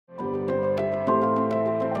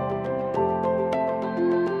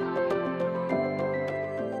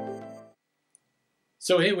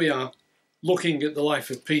So here we are, looking at the life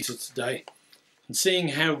of Peter today and seeing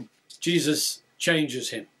how Jesus changes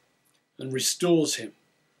him and restores him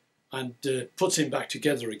and puts him back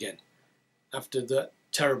together again after that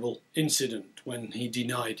terrible incident when he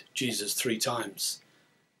denied Jesus 3 times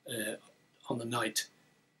on the night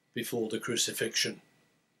before the crucifixion.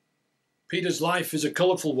 Peter's life is a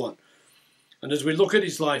colourful one, and as we look at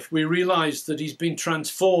his life we realise that he's been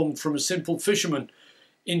transformed from a simple fisherman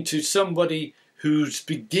into somebody who's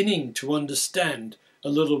beginning to understand a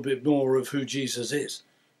little bit more of who Jesus is.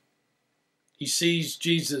 He sees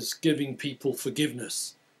Jesus giving people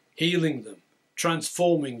forgiveness, healing them,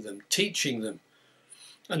 transforming them, teaching them.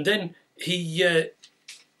 And then he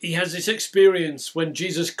has this experience when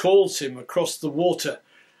Jesus calls him across the water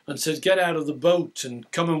and says, "Get out of the boat and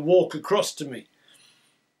come and walk across to me."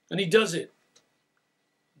 And he does it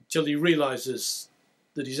until he realizes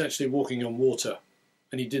that he's actually walking on water,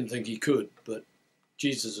 and he didn't think he could, but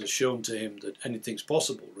Jesus has shown to him that anything's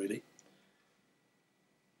possible, really.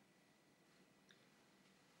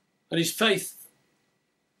 And his faith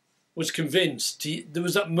was convinced. There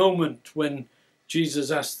was that moment when Jesus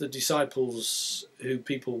asked the disciples who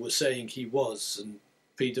people were saying he was, and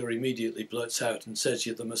Peter immediately blurts out and says,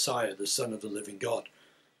 "You're the Messiah, the Son of the living God."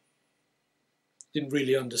 Didn't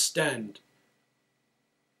really understand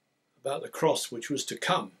about the cross which was to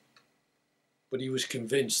come, but he was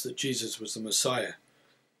convinced that Jesus was the Messiah.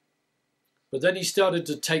 But then he started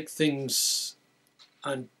to take things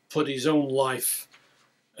and put his own life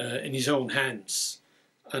in his own hands.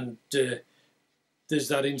 And there's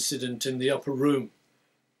that incident in the upper room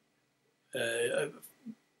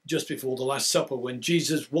just before the Last Supper when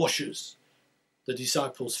Jesus washes the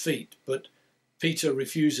disciples' feet, but Peter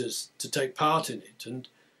refuses to take part in it, and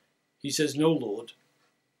he says, "No, Lord,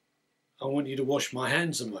 I want you to wash my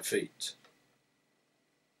hands and my feet."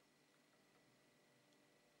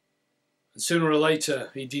 And sooner or later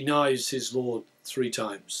he denies his Lord 3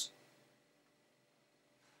 times.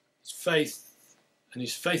 His faith and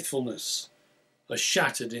his faithfulness are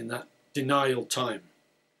shattered in that denial time.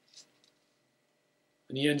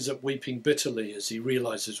 And he ends up weeping bitterly as he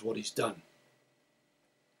realizes what he's done.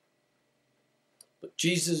 But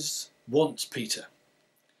Jesus wants Peter.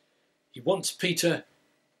 He wants Peter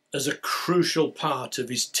as a crucial part of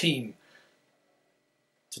his team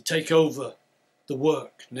to take over the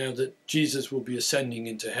work now that Jesus will be ascending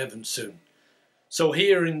into heaven soon. So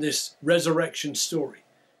here in this resurrection story,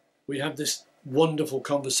 we have this wonderful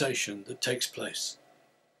conversation that takes place.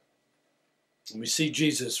 And we see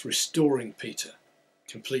Jesus restoring Peter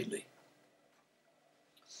completely.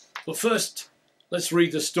 But first, let's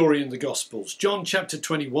read the story in the Gospels. John chapter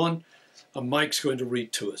 21, and Mike's going to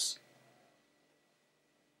read to us.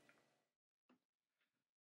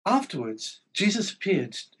 Afterwards, Jesus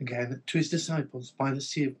appeared again to his disciples by the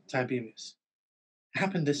Sea of Tiberias. It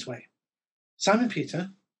happened this way. Simon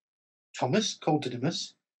Peter, Thomas, called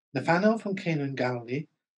Didymus, Nathanael from Cana in Galilee,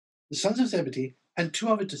 the sons of Zebedee, and 2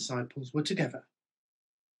 other disciples were together.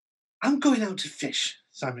 "I'm going out to fish,"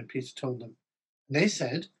 Simon Peter told them. And they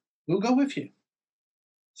said, "We'll go with you."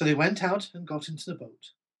 So they went out and got into the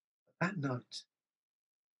boat. But that night,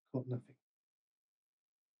 caught nothing.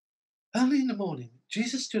 Early in the morning,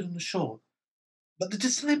 Jesus stood on the shore, but the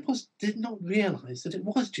disciples did not realize that it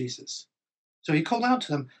was Jesus. So he called out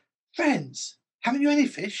to them, "Friends, haven't you any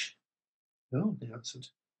fish?" "No," they answered.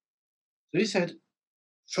 So he said,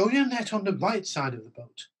 "Throw your net on the right side of the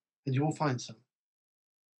boat, and you will find some."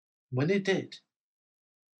 And when they did,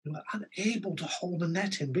 they were unable to hold the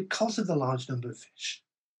net in because of the large number of fish.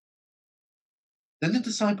 Then the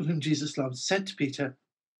disciple whom Jesus loved said to Peter,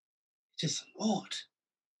 "It is the Lord."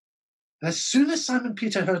 And as soon as Simon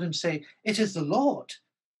Peter heard him say, "It is the Lord,"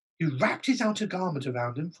 he wrapped his outer garment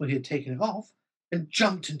around him, for he had taken it off, and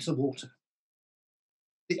jumped into the water.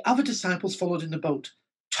 The other disciples followed in the boat,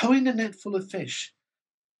 towing the net full of fish.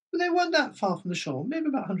 But they weren't that far from the shore, maybe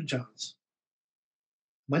about 100 yards.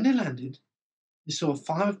 When they landed, they saw a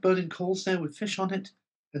fire of burning coals there with fish on it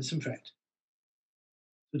and some bread.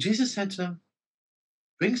 So Jesus said to them,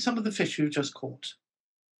 "Bring some of the fish you've just caught."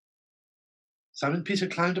 Simon Peter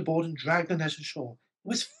climbed aboard and dragged the net ashore. It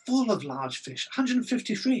was full of large fish,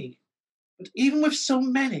 153. But even with so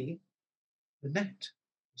many, the net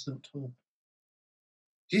was not torn.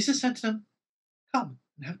 Jesus said to them, "Come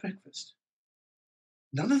and have breakfast."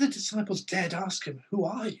 None of the disciples dared ask him, "Who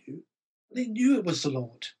are you?" They knew it was the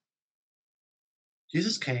Lord.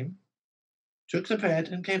 Jesus came, took the bread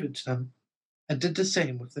and gave it to them, and did the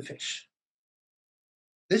same with the fish.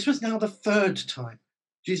 This was now the 3rd time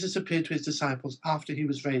Jesus appeared to his disciples after he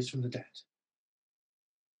was raised from the dead.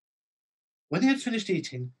 When they had finished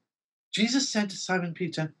eating, Jesus said to Simon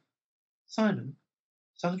Peter, Simon,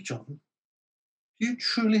 son of John, do you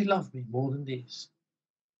truly love me more than these?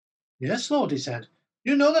 Yes, Lord, he said.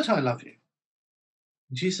 You know that I love you.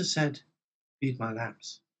 And Jesus said, feed my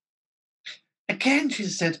lambs. Again,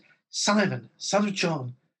 Jesus said, Simon, son of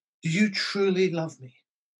John, do you truly love me?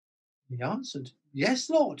 He answered, yes,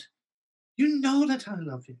 Lord, you know that I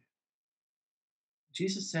love you.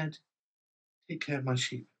 Jesus said, take care of my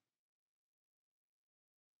sheep.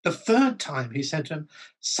 The third time he said to him,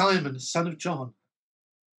 Simon, son of John,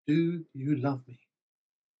 do you love me?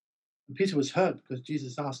 And Peter was hurt because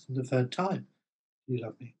Jesus asked him the third time, do you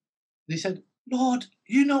love me? And he said, Lord,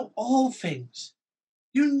 you know all things.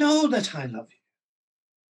 You know that I love you.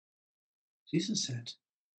 Jesus said,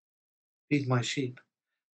 feed my sheep.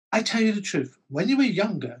 I tell you the truth, when you were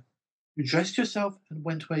younger, you dressed yourself and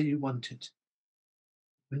went where you wanted.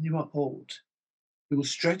 When you are old, you will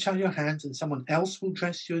stretch out your hands and someone else will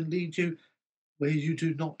dress you and lead you where you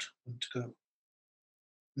do not want to go.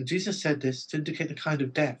 And Jesus said this to indicate the kind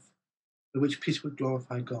of death by which Peter would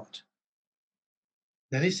glorify God.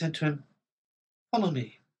 Then he said to him, follow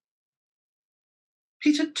me.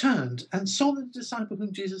 Peter turned and saw that the disciple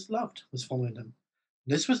whom Jesus loved was following him.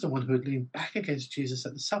 This was the one who had leaned back against Jesus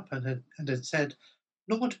at the supper and had said,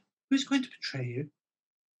 Lord, who is going to betray you?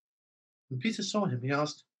 When Peter saw him, he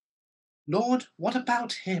asked, Lord, what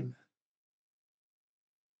about him?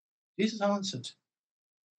 Jesus answered,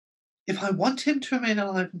 if I want him to remain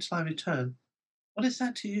alive until I return, what is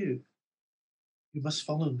that to you? You must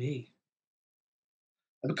follow me.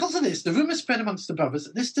 And because of this, the rumor spread amongst the brothers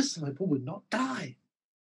that this disciple would not die.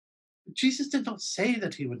 But Jesus did not say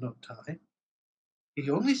that he would not die. He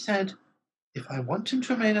only said, if I want him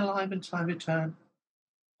to remain alive until I return,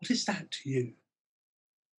 what is that to you?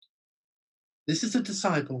 This is the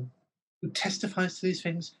disciple who testifies to these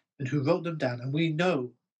things and who wrote them down, and we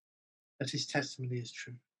know that his testimony is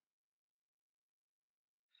true.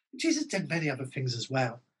 Jesus did many other things as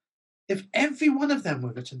well. If every one of them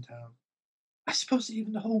were written down, I suppose that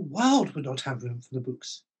even the whole world would not have room for the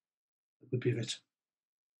books that would be written.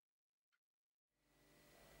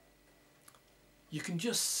 You can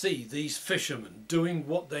just see these fishermen doing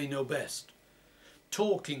what they know best,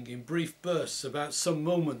 talking in brief bursts about some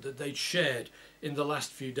moment that they'd shared in the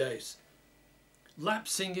last few days,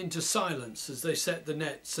 lapsing into silence as they set the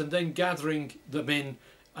nets and then gathering them in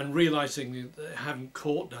and realising that they haven't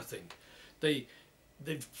caught nothing. They've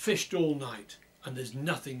fished all night and there's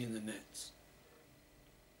nothing in the nets.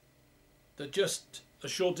 They're just a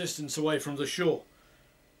short distance away from the shore,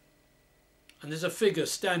 and there's a figure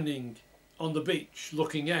standing on the beach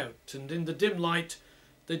looking out, and in the dim light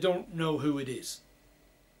they don't know who it is.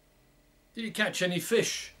 Did you catch any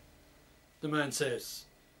fish? The man says.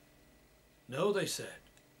 No, they said.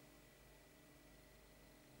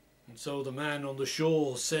 And so the man on the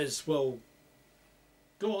shore says, well,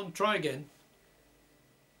 go on, try again.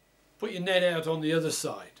 Put your net out on the other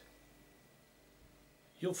side.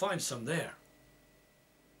 You'll find some there.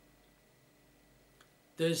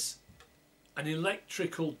 There's an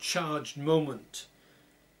electrical charged moment.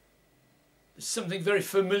 There's something very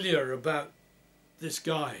familiar about this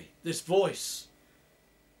guy, this voice,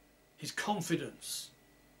 his confidence.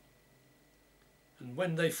 And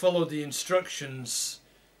when they follow the instructions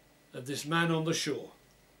of this man on the shore,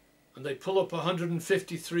 and they pull up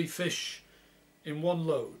 153 fish in one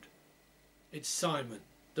load, it's Simon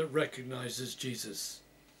that recognizes Jesus.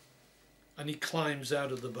 And he climbs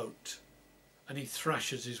out of the boat and he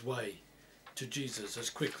thrashes his way to Jesus as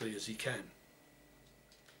quickly as he can.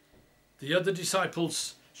 The other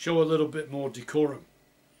disciples show a little bit more decorum,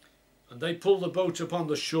 and they pull the boat up on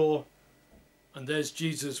the shore, and there's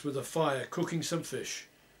Jesus with a fire cooking some fish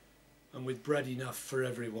and with bread enough for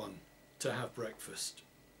everyone to have breakfast.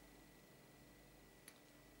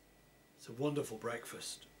 It's a wonderful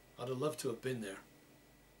breakfast. I'd have loved to have been there.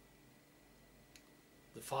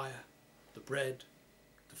 The fire, the bread,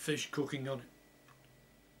 the fish cooking on it.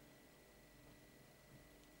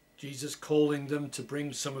 Jesus calling them to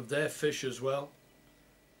bring some of their fish as well.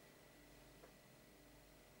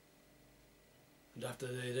 And after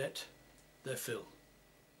they'd ate their fill,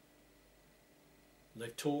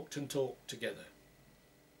 they've talked and talked together.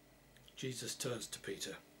 Jesus turns to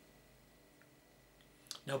Peter.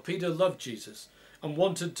 Now Peter loved Jesus and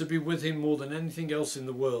wanted to be with him more than anything else in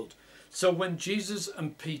the world. So when Jesus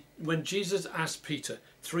asked Peter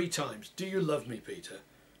 3 times, do you love me, Peter?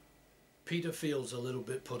 Peter feels a little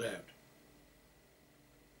bit put out.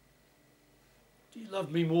 Do you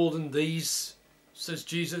love me more than these? Says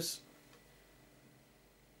Jesus.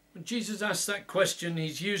 When Jesus asks that question,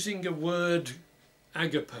 he's using a word,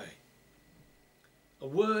 agape. a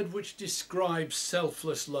word which describes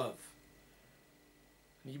selfless love.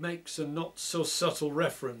 He makes a not so subtle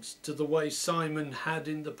reference to the way Simon had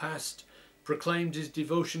in the past proclaimed his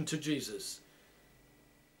devotion to Jesus.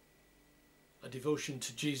 A devotion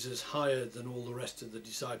to Jesus higher than all the rest of the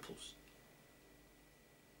disciples.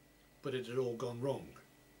 But it had all gone wrong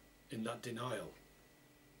in that denial.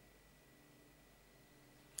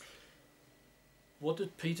 What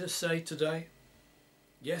did Peter say today?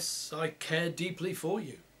 Yes, I care deeply for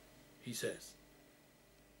you, he says.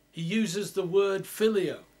 He uses the word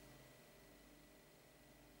phileo.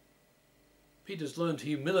 Peter's learned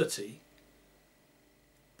humility,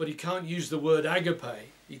 but he can't use the word agape.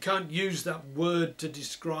 He can't use that word to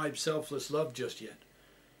describe selfless love just yet.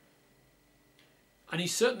 And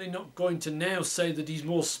he's certainly not going to now say that he's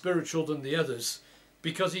more spiritual than the others,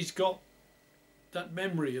 because he's got that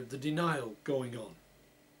memory of the denial going on.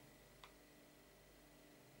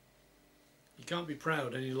 He can't be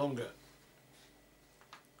proud any longer.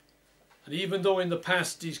 And even though in the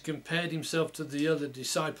past he's compared himself to the other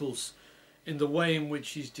disciples in the way in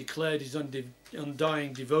which he's declared his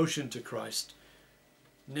undying devotion to Christ,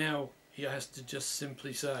 now he has to just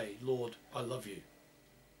simply say, Lord, I love you.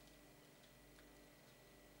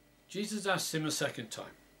 Jesus asks him a second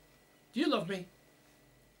time, do you love me?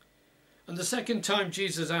 And the second time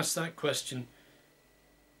Jesus asks that question,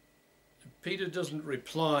 Peter doesn't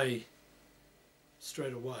reply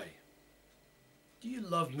straight away. Do you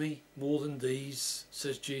love me more than these?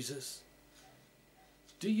 Says Jesus.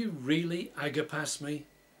 Do you really agapas me?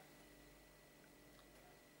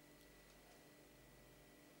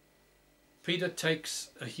 Peter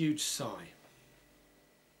takes a huge sigh.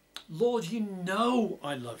 Lord, you know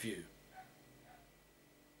I love you.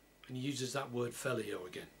 And he uses that word phileo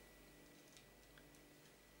again.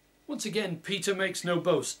 Once again, Peter makes no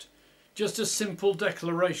boast, just a simple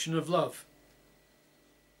declaration of love.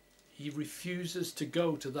 He refuses to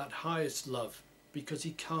go to that highest love because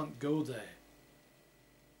he can't go there.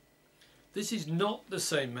 This is not the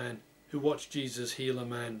same man who watched Jesus heal a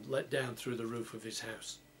man let down through the roof of his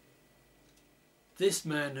house. This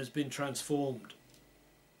man has been transformed.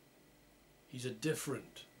 He's a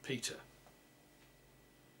different Peter.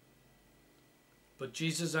 But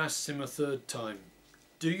Jesus asks him a third time,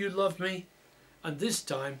 do you love me? And this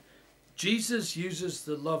time, Jesus uses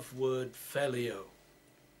the love word phileo.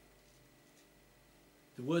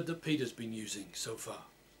 The word that Peter's been using so far.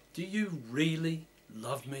 Do you really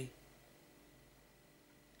love me?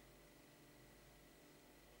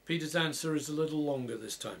 Peter's answer is a little longer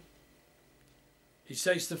this time. He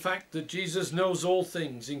states the fact that Jesus knows all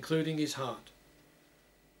things, including his heart.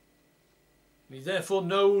 And he therefore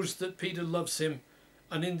knows that Peter loves him,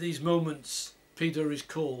 and in these moments, Peter is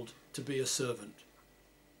called to be a servant.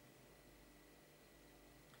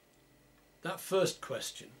 That first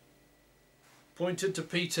question pointed to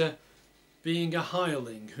Peter being a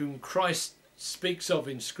hireling whom Christ speaks of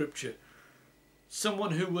in Scripture.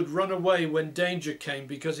 Someone who would run away when danger came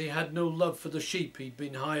because he had no love for the sheep he'd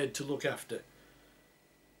been hired to look after.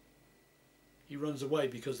 He runs away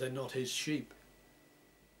because they're not his sheep.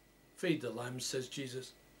 Feed the lambs, says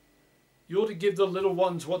Jesus. You ought to give the little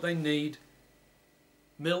ones what they need,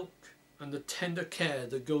 milk and the tender care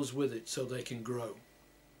that goes with it so they can grow.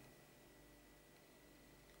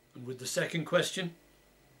 And with the second question,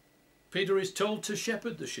 Peter is told to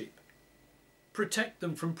shepherd the sheep, protect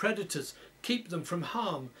them from predators, keep them from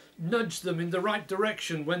harm, nudge them in the right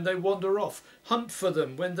direction when they wander off, hunt for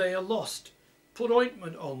them when they are lost, put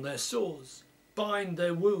ointment on their sores, bind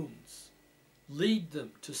their wounds, lead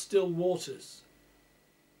them to still waters,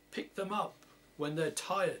 pick them up when they're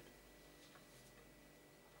tired.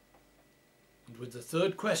 And with the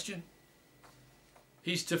third question,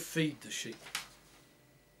 he's to feed the sheep.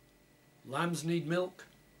 Lambs need milk,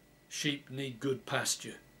 sheep need good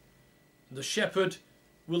pasture. And the shepherd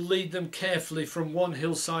will lead them carefully from one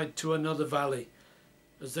hillside to another valley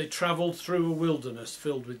as they travel through a wilderness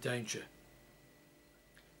filled with danger.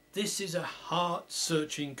 This is a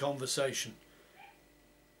heart-searching conversation.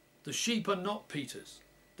 The sheep are not Peter's.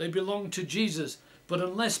 They belong to Jesus, but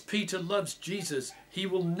unless Peter loves Jesus, he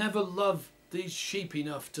will never love these sheep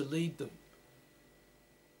enough to lead them.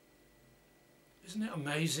 Isn't it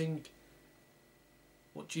amazing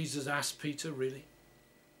what Jesus asked Peter, really?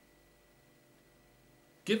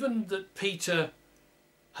 Given that Peter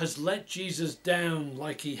has let Jesus down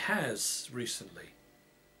like he has recently,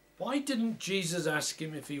 why didn't Jesus ask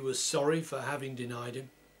him if he was sorry for having denied him?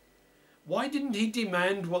 Why didn't he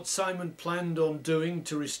demand what Simon planned on doing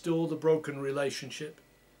to restore the broken relationship?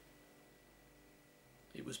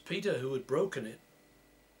 It was Peter who had broken it.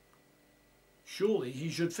 Surely he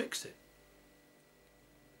should fix it.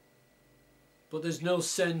 but there's no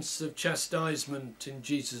sense of chastisement in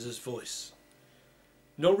Jesus' voice.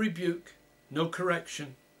 No rebuke, no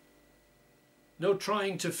correction, no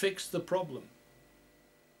trying to fix the problem.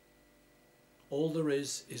 All there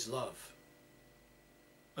is love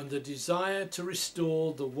and the desire to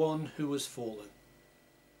restore the one who has fallen.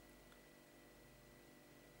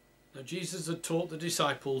 Now, Jesus had taught the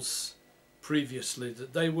disciples previously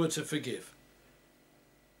that they were to forgive.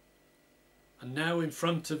 And now in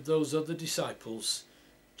front of those other disciples,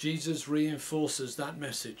 Jesus reinforces that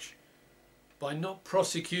message by not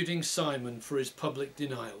prosecuting Simon for his public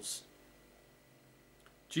denials.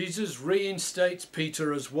 Jesus reinstates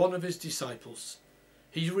Peter as one of his disciples.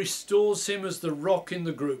 He restores him as the rock in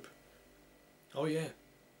the group. Oh yeah,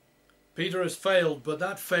 Peter has failed, but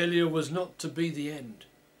that failure was not to be the end.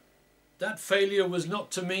 That failure was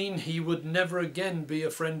not to mean he would never again be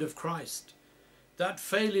a friend of Christ. That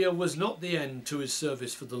failure was not the end to his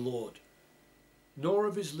service for the Lord, nor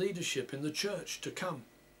of his leadership in the church to come.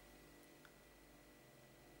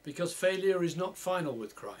 Because failure is not final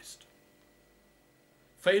with Christ.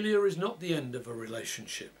 Failure is not the end of a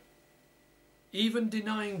relationship. Even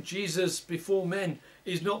denying Jesus before men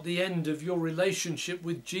is not the end of your relationship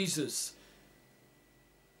with Jesus.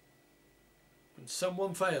 When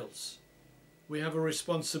someone fails, we have a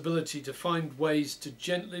responsibility to find ways to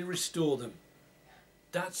gently restore them.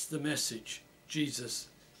 That's the message Jesus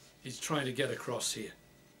is trying to get across here.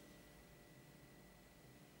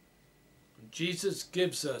 And Jesus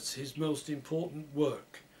gives us his most important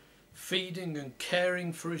work, feeding and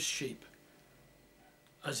caring for his sheep,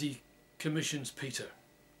 as he commissions Peter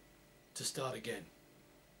to start again.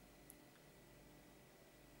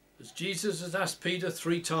 As Jesus has asked Peter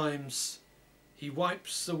 3 times, he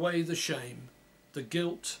wipes away the shame, the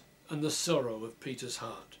guilt and the sorrow of Peter's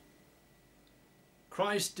heart.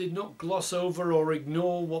 Christ did not gloss over or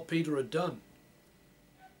ignore what Peter had done.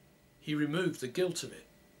 He removed the guilt of it.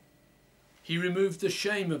 He removed the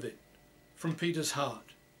shame of it from Peter's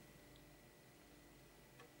heart.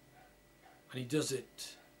 And he does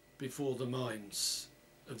it before the minds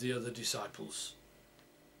of the other disciples.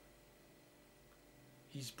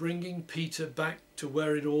 He's bringing Peter back to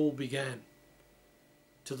where it all began,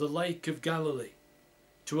 to the Lake of Galilee,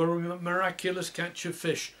 to a miraculous catch of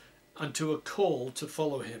fish, and to a call to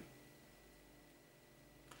follow him.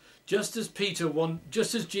 Just as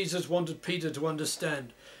Jesus wanted Peter to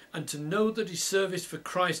understand and to know that his service for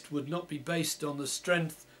Christ would not be based on the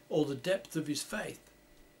strength or the depth of his faith,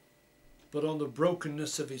 but on the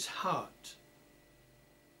brokenness of his heart,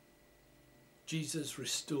 Jesus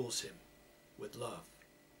restores him with love.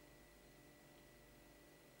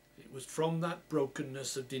 It was from that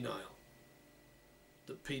brokenness of denial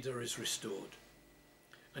that Peter is restored.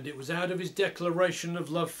 And it was out of his declaration of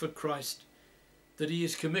love for Christ that he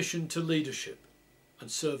is commissioned to leadership and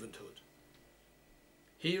servanthood.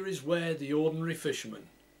 Here is where the ordinary fisherman,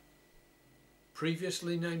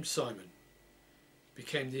 previously named Simon,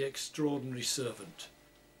 became the extraordinary servant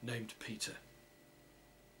named Peter.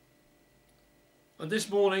 And this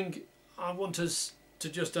morning I want us to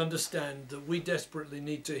just understand that we desperately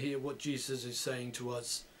need to hear what Jesus is saying to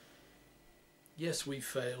us. Yes, we've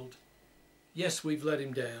failed. Yes, we've let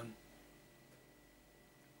him down.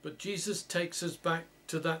 But Jesus takes us back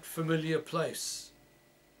to that familiar place.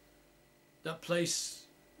 That place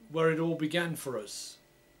where it all began for us,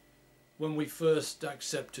 when we first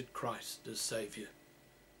accepted Christ as Saviour.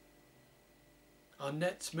 Our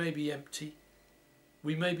nets may be empty.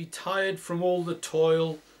 We may be tired from all the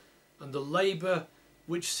toil and the labour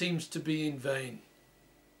which seems to be in vain.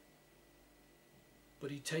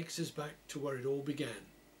 But he takes us back to where it all began.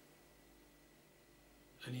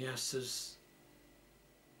 And he asks us,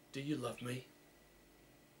 do you love me?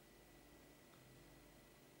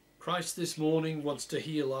 Christ this morning wants to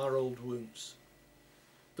heal our old wounds.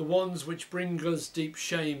 The ones which bring us deep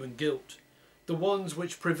shame and guilt. The ones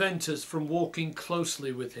which prevent us from walking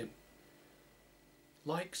closely with him.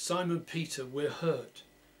 Like Simon Peter, we're hurt.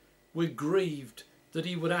 We're grieved that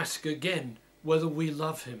he would ask again whether we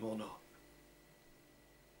love him or not.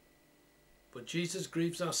 But Jesus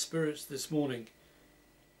grieves our spirits this morning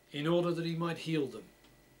in order that he might heal them.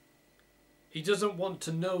 He doesn't want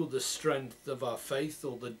to know the strength of our faith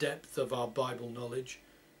or the depth of our Bible knowledge.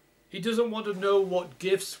 He doesn't want to know what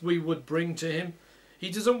gifts we would bring to him. He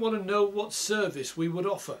doesn't want to know what service we would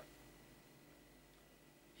offer.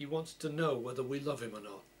 He wants to know whether we love him or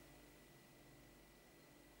not.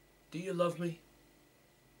 Do you love me?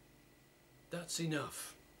 That's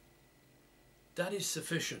enough. That is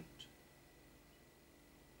sufficient.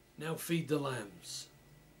 Now feed the lambs.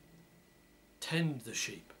 Tend the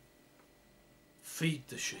sheep. Feed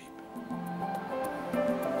the sheep.